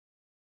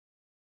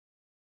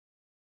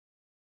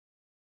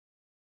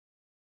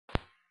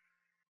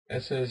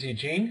This is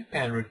Eugene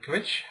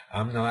Panrutkovich.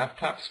 I'm the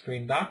laptop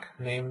screen doc.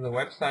 The name of the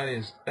website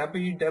is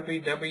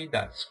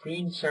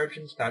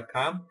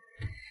www.screensurgeons.com.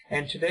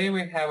 And today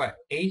we have an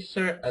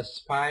Acer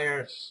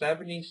Aspire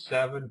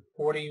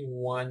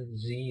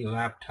 7741Z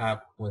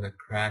laptop with a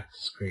cracked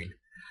screen.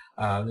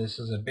 This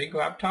is a big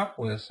laptop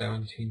with a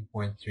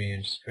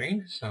 17.3-inch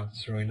screen, so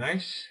it's really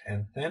nice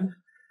and thin,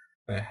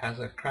 but it has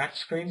a cracked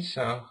screen,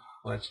 so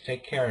let's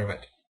take care of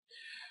it.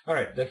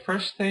 Alright, the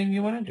first thing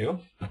you want to do,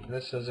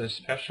 this is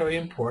especially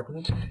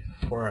important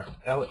for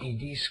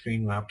LED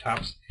screen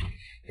laptops,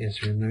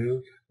 is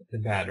remove the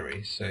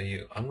battery. So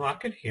you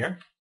unlock it here,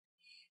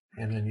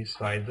 and then you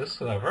slide this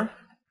lever,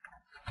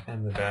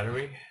 and the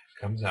battery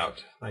comes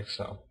out, like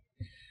so.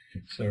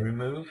 So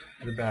remove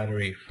the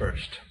battery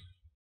first.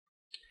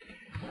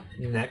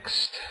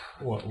 Next,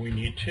 what we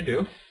need to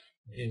do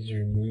is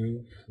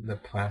remove the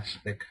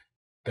plastic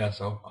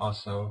bezel,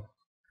 also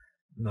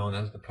known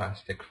as the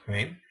plastic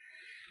frame.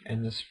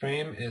 And this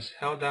frame is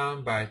held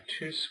down by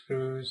two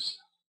screws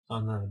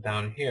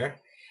down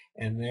here,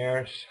 and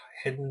they're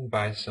hidden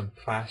by some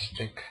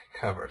plastic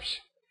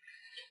covers.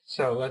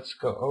 So let's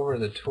go over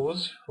the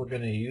tools we're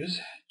going to use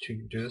to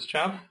do this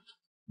job.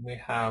 We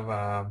have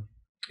an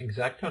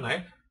X-Acto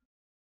knife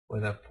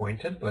with a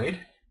pointed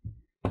blade,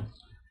 a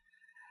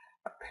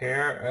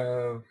pair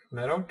of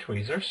metal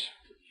tweezers,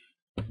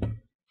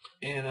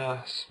 and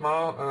a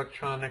small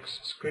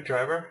electronics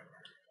screwdriver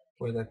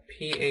with a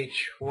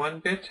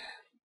PH1 bit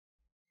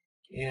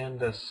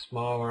and a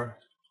smaller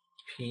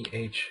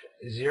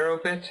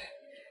PH0 bit,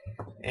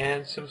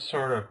 and some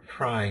sort of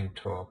prying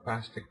tool,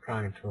 plastic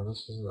prying tool.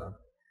 This is a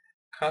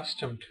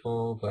custom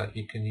tool, but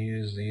you can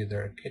use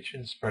either a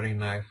kitchen spreading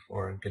knife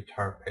or a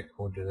guitar pick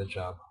will do the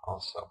job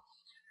also.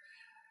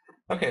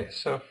 Okay,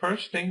 so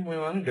first thing we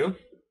want to do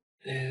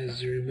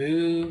is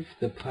remove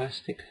the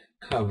plastic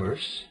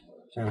covers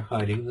that are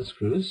hiding the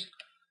screws.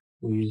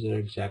 We use our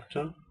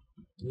X-Acto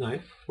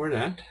knife for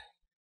that,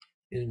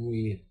 and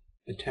we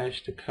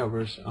attach the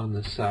covers on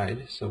the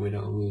side so we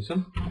don't lose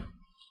them.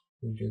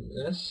 We do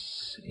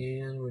this,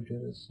 and we do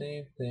the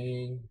same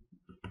thing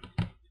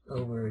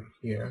over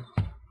here.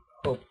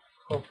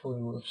 Hopefully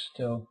we're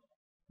still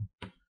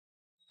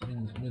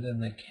within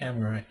the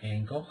camera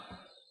angle.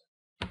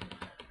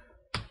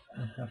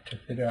 I have to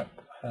figure out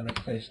how to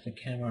place the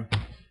camera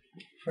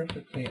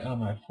perfectly on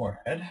my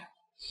forehead.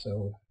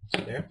 So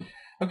it's there.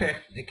 Okay,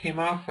 it came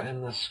off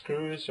and the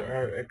screws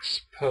are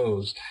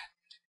exposed.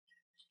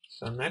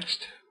 So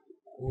next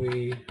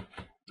we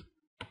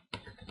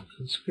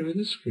unscrew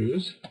the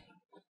screws.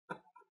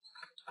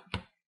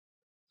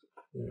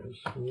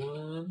 There's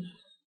one,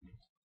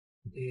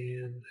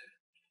 and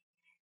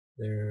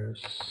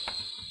there's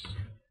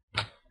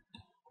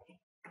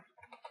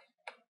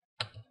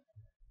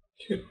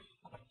two.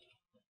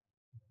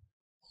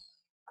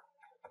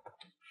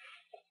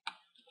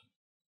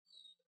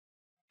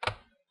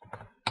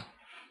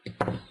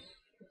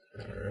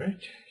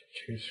 Alright,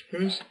 two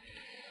screws.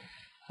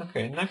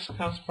 Okay, next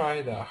comes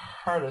probably the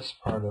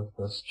hardest part of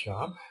this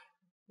job.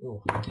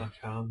 Ooh, I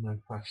found my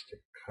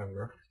plastic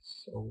cover,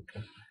 so we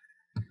can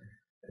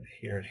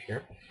adhere it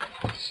here.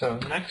 So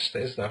next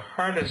is the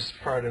hardest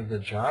part of the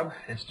job,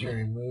 is to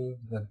remove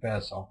the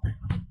bezel.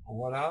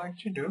 What I like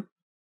to do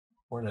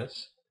for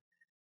this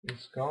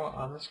is go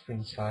on the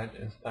screen side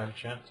and start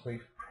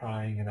gently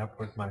prying it up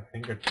with my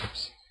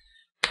fingertips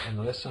and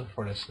listen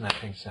for the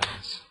snapping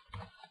sounds.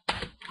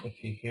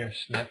 If you hear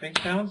snapping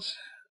sounds,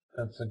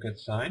 that's a good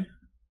sign.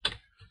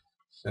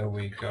 So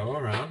we go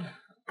around,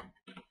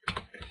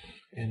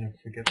 and if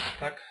we get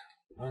stuck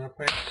on a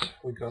place,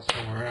 we go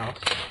somewhere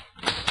else,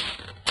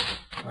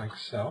 like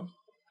so.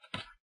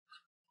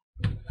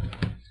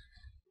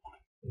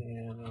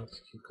 And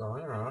let's keep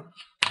going around.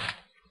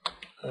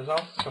 There's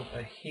also some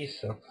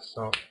adhesive,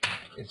 so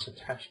it's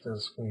attached to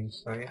the screen,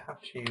 so you have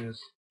to use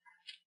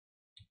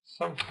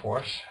some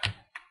force.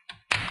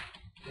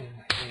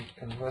 And you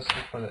can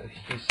listen for the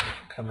adhesive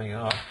coming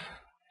off.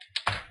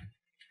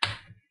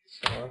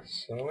 So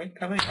slowly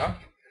coming off.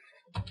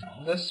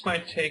 This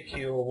might take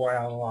you a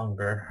while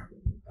longer.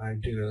 I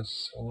do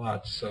this a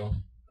lot, so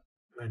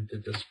I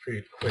did this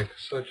pretty quick.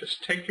 So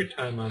just take your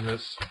time on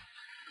this,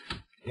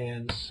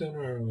 and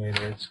sooner or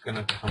later it's going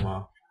to come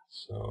off.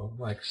 So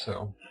like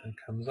so. It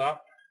comes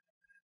off,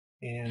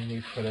 and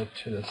we put it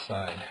to the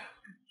side.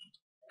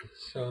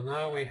 So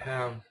now we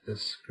have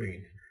this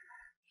screen.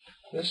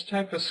 This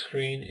type of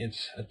screen,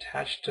 it's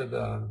attached to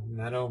the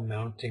metal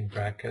mounting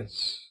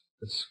brackets,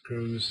 the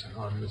screws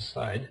on the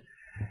side.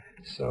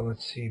 So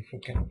let's see if we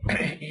can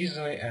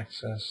easily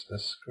access the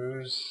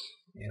screws.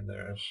 And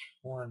there's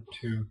 1,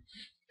 2,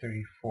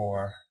 3,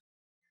 4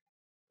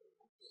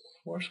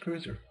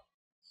 screws, or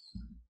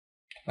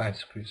 5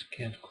 screws,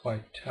 can't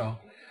quite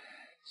tell.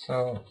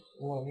 So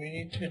what we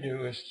need to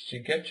do is to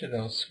get to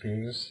those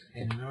screws,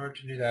 and in order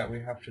to do that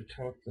we have to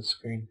tilt the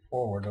screen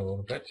forward a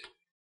little bit.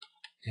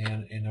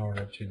 And in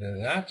order to do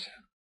that,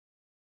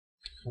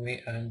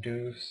 we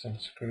undo some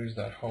screws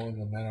that hold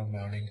the metal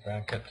mounting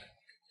bracket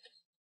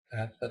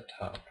at the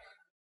top.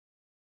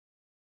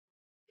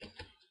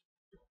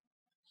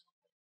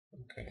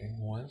 Okay,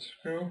 one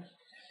screw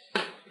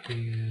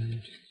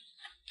and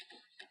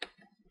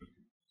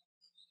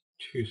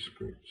two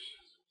screws.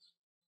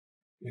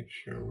 Make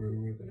sure we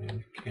remove it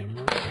on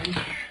camera range.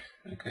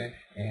 Okay,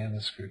 and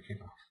the screw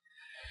came off.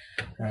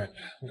 Alright,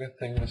 good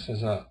thing this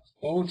is a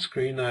old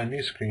screen, not a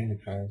new screen,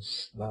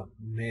 because that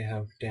may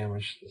have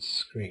damaged the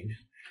screen.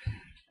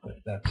 But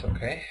that's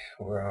okay,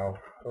 we're all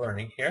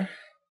learning here.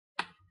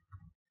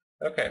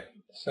 Okay,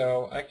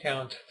 so I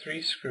count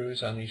 3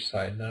 screws on each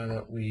side. Now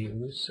that we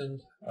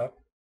loosened up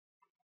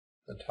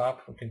the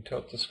top, we can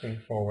tilt the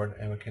screen forward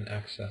and we can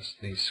access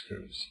these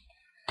screws.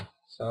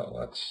 So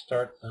let's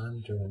start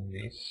undoing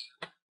these.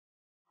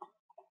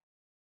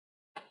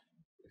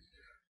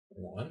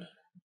 1.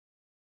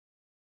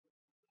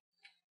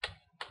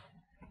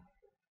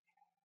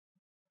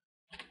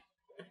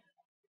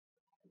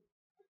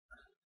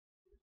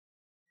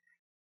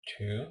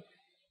 2.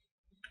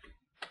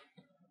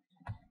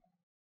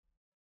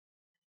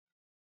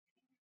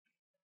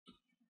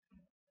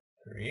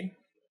 3.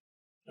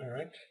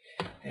 Alright,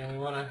 and we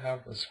want to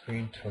have the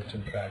screen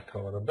tilted back a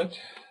little bit.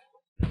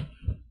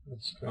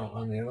 Let's go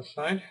on the other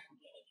side.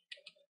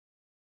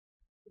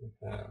 We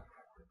have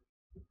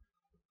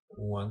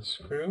 1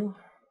 screw.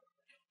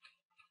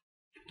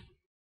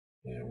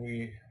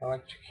 And I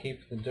like to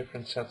keep the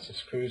different sets of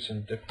screws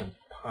in different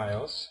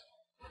piles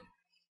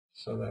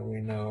so that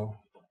we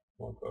know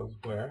what goes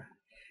where.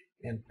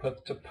 And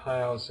put the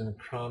piles in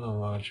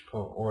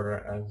chronological order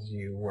as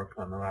you work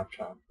on the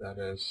laptop. That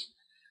is,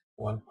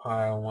 one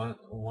pile,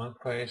 one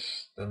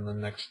place, then the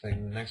next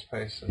thing, the next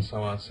place, and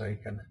so on. So you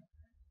can,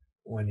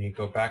 when you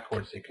go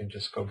backwards, you can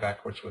just go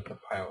backwards with the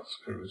pile of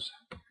screws.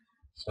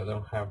 So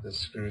don't have the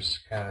screws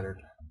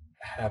scattered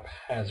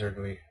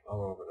haphazardly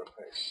all over the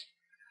place.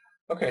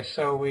 Okay,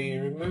 so we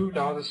removed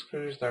all the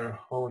screws that are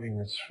holding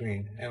the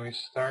screen, and we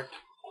start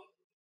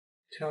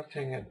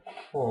tilting it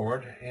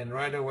forward, and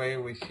right away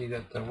we see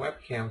that the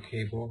webcam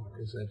cable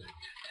is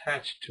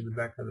attached to the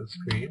back of the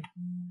screen.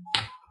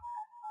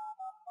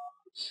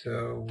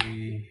 So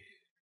we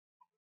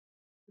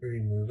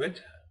remove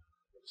it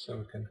so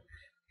we can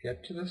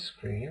get to the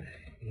screen,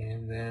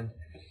 and then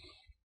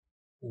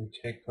we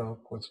take a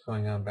look what's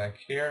going on back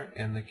here,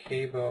 and the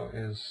cable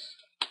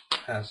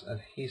has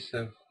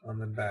adhesive on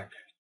the back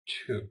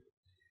too.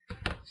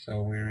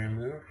 So we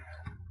remove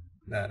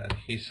that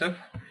adhesive,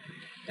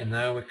 and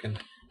now we can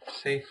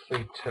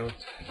safely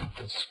tilt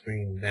the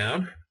screen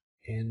down,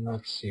 and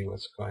let's see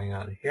what's going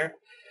on here.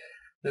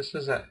 This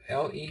is a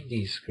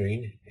LED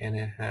screen, and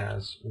it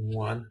has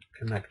 1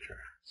 connector.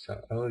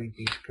 So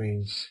LED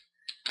screens,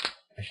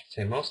 I should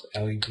say most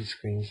LED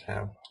screens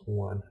have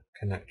 1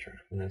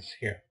 connector, and it's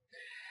here.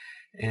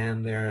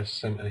 And there's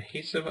some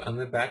adhesive on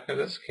the back of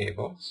this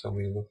cable, so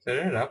we lifted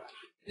it up,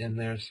 and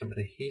there's some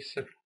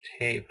adhesive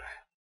tape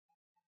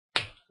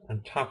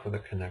on top of the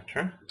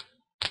connector.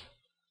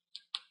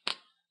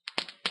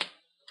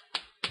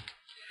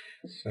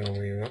 So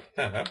we lift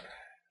that up,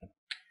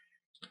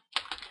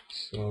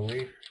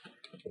 slowly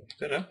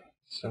lift it up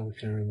so we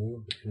can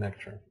remove the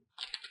connector.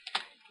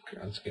 Okay,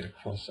 let's get a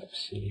close-up,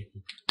 see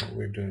what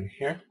we're doing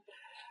here.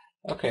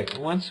 Okay,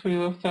 once we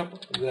lift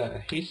up the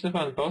adhesive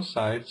on both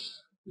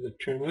sides,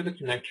 to remove the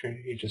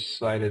connector, you just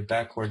slide it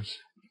backwards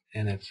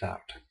and it's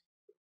out.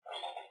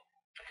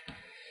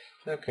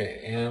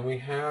 Okay, and we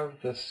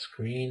have the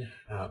screen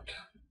out.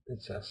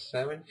 It's a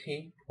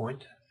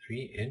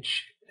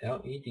 17.3-inch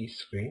LED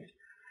screen.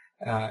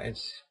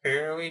 It's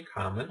fairly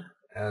common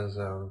as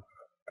of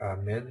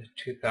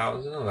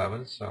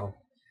mid-2011, so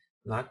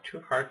not too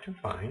hard to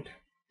find.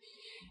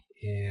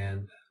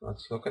 And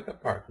let's look at the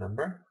part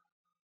number.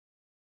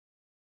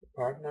 The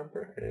part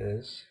number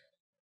is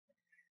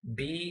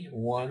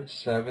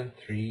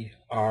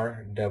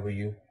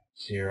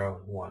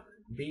B173RW01.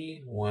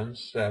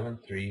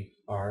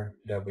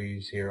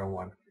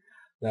 B173RW01.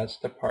 That's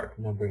the part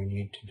number you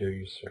need to do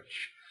your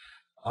search.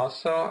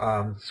 Also,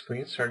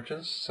 Screen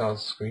Surgeons sell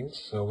screens,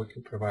 so we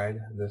can provide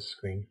this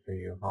screen for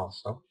you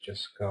also.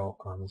 Just go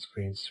on the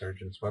Screen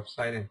Surgeons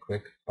website and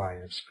click Buy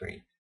a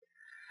Screen.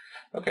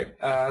 Okay,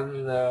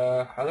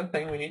 the other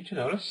thing we need to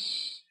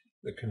notice,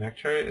 the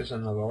connector is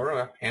in the lower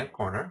left-hand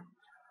corner.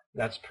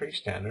 That's pretty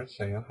standard,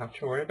 so you don't have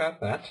to worry about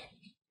that.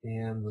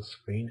 And the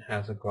screen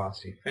has a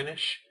glossy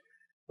finish,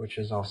 which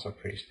is also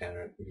pretty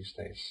standard these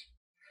days.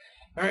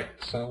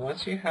 Alright, so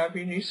once you have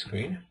your new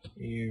screen,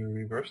 you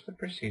reverse the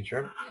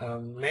procedure.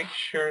 Make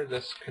sure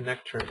this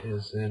connector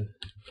is in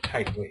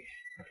tightly.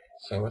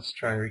 So let's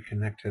try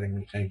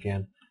reconnecting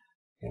again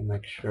and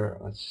make sure.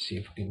 Let's see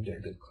if we can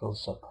get a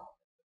close-up.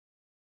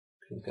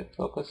 Can get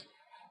focus.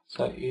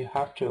 So you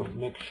have to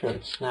make sure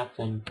it's snapped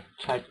in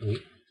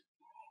tightly.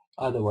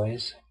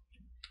 Otherwise,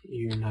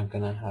 you're not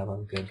going to have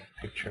a good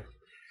picture.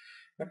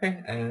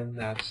 Okay, and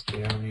that's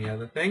the only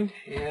other thing.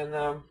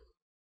 And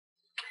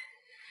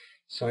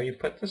so you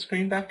put the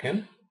screen back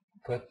in,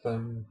 put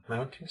the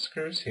mounting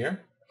screws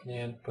here,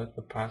 and put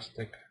the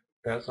plastic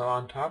bezel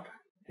on top,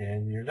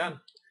 and you're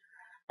done.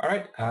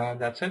 Alright,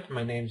 that's it.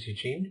 My name is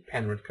Eugene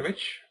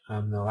Panrutkovich.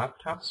 I'm the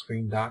laptop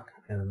screen doc,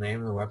 and the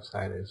name of the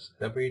website is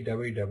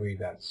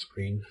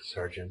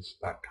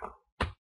www.screensurgeons.com.